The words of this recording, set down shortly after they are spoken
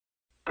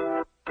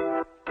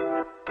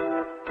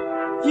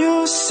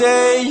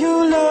say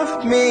you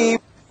love me.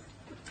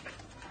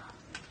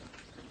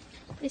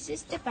 This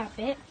is the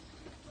Babbit.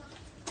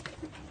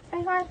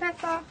 Say hi,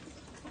 Peppa.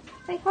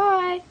 Say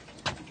hi.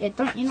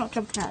 Yeah, you're not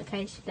jumping out of the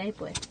cage today,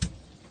 boy.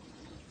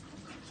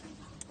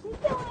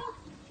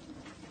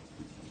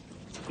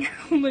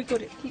 Oh my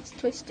god, it keeps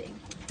twisting.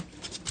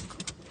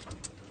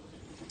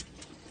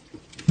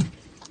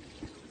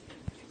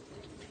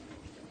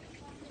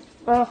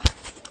 Oh,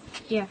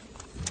 yeah.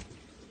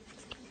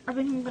 I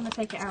think I'm gonna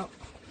take it out.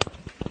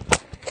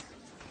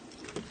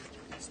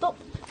 Stop.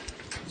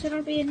 Should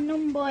I be a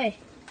numb boy?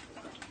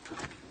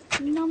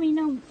 Nummy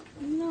num.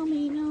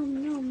 Nummy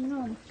num num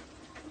num.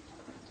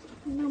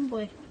 Numb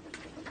boy.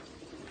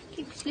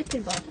 Keep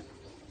slipping, bud.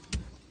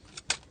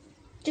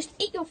 Just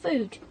eat your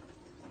food.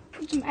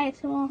 Put some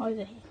ASMR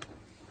over here.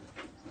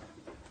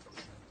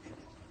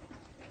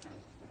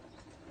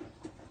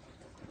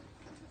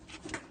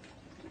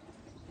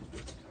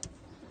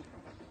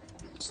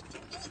 Just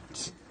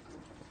eat.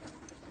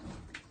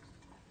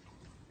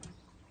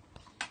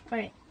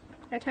 Wait,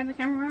 can I turn the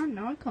camera around?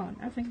 No, I can't.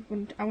 I think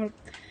I want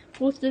to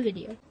pause the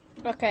video.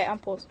 Okay, I'm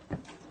paused.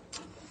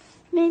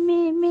 Me.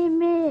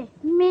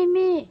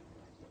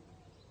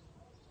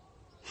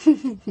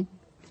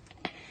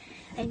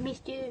 I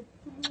missed you.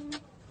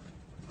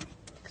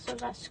 So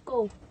that's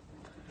school.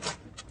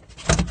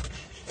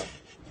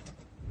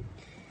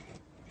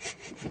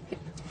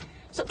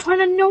 Stop trying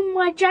to numb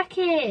my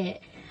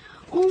jacket.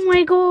 Oh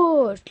my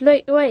god.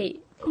 Wait.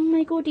 Oh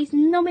my god, he's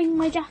numbing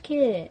my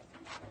jacket.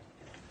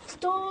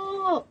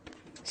 Stop.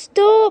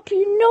 Stop.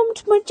 You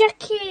numbed my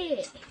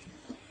jacket.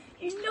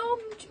 You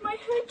numbed my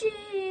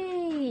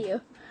hoodie.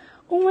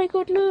 Oh my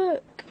god,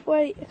 look.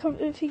 Wait, I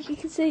don't think you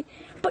can see.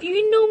 But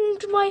you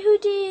numbed my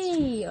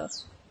hoodie.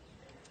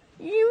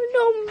 You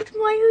numbed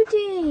my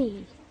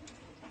hoodie.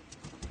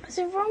 What's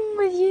wrong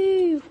with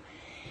you?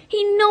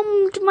 He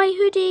numbed my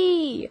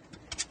hoodie.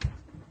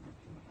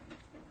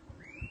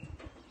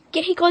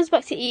 Yeah, he goes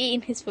back to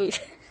eating his food.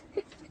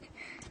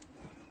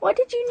 Why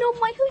did you numb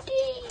my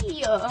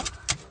hoodie?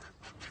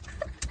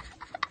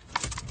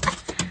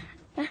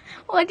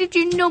 Why did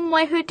you numb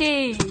my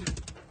hoodie?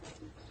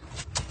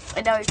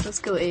 I know he feels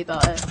guilty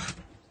about it.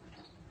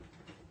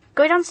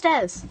 Go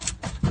downstairs.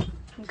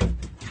 Okay.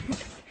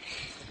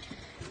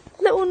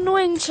 Little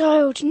annoying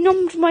child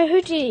numbed my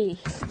hoodie.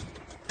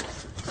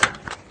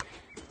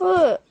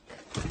 Look.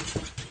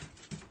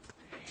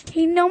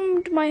 He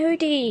numbed my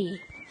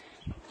hoodie.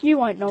 You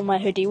won't numb my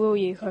hoodie, will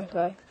you,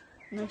 Coco?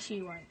 No,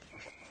 she won't.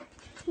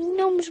 He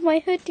numbed my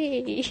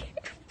hoodie. He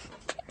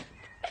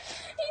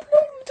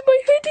numbed my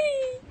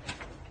hoodie.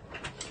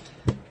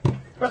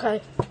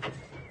 Okay.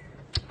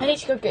 I need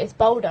to go get his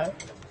bowl though.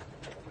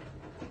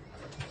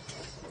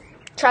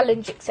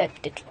 Challenge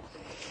accepted.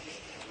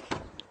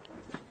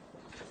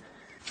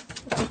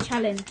 Okay,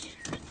 challenge.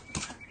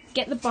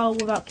 Get the bowl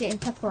without getting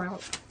Pepper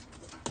out.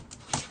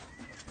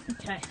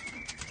 Okay.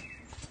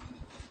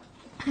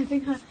 I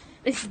think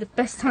this is the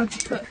best time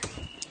to put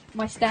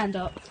my stand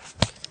up.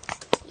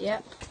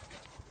 Yep.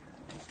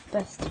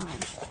 Best time.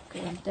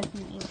 Okay, I'm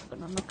definitely not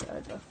gonna knock it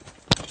over.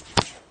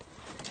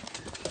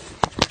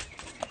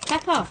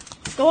 Pepper,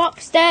 go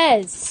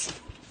upstairs.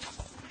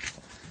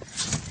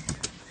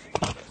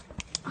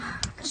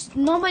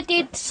 Mama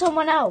did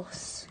someone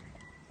else.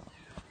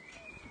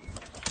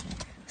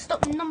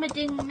 Stop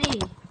numbing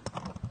me.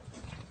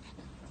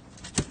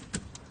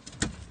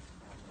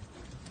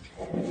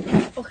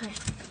 Okay,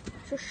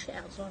 just shit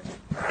outside.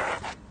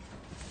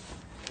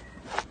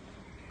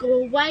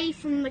 Go away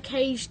from the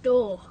cage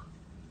door.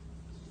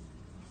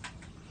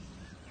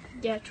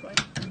 Yeah, try.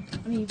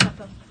 I mean,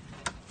 Pepper.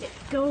 Yeah,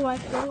 go away,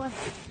 go away.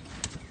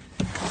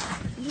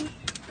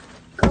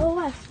 Go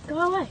away, go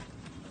away.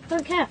 I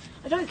don't care.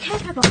 I don't care,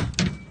 Pepper.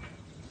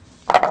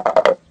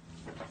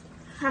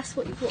 That's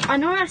what you thought. I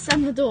know I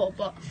slammed the door,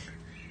 but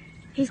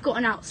he's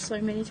gotten out so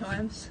many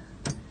times.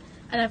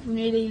 And I've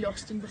nearly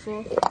lost him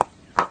before.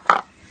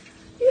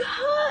 You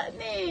hurt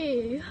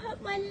me. You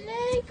hurt my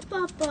leg,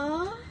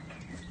 Papa.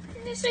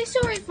 Can you say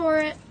sorry for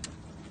it?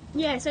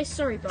 Yeah, say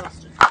sorry,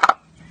 bastard.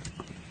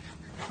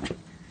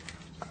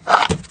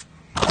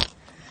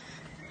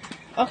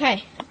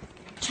 Okay.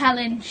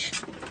 Challenge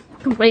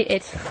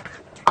completed.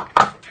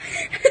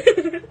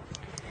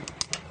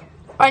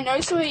 I know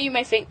some of you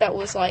may think that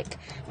was like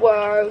where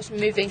I was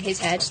moving his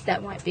head.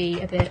 That might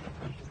be a bit,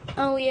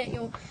 oh yeah,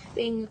 you're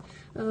being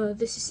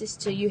this is this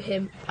to you,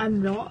 him.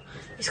 I'm not.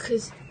 It's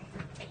because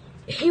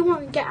he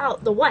won't get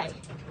out the way.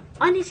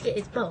 I need to get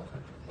his bowl.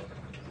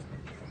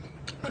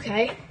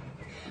 Okay,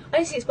 I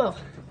need to get his bowl.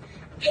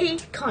 He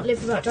can't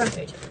live without dry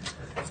food.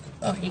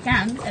 Well, he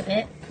can a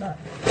bit, but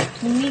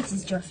he needs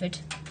his dry food.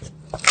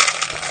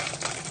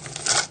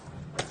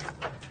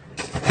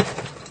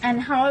 And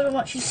however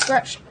much he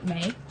scratched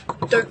me,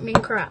 don't mean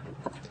crap.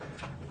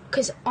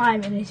 Because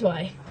I'm in his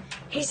way.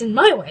 He's in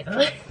my way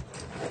though.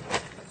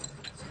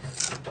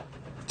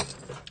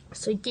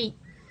 So deep.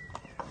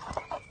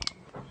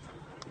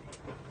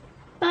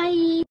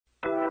 Bye.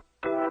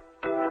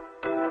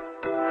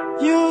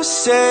 You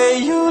say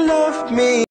you love me.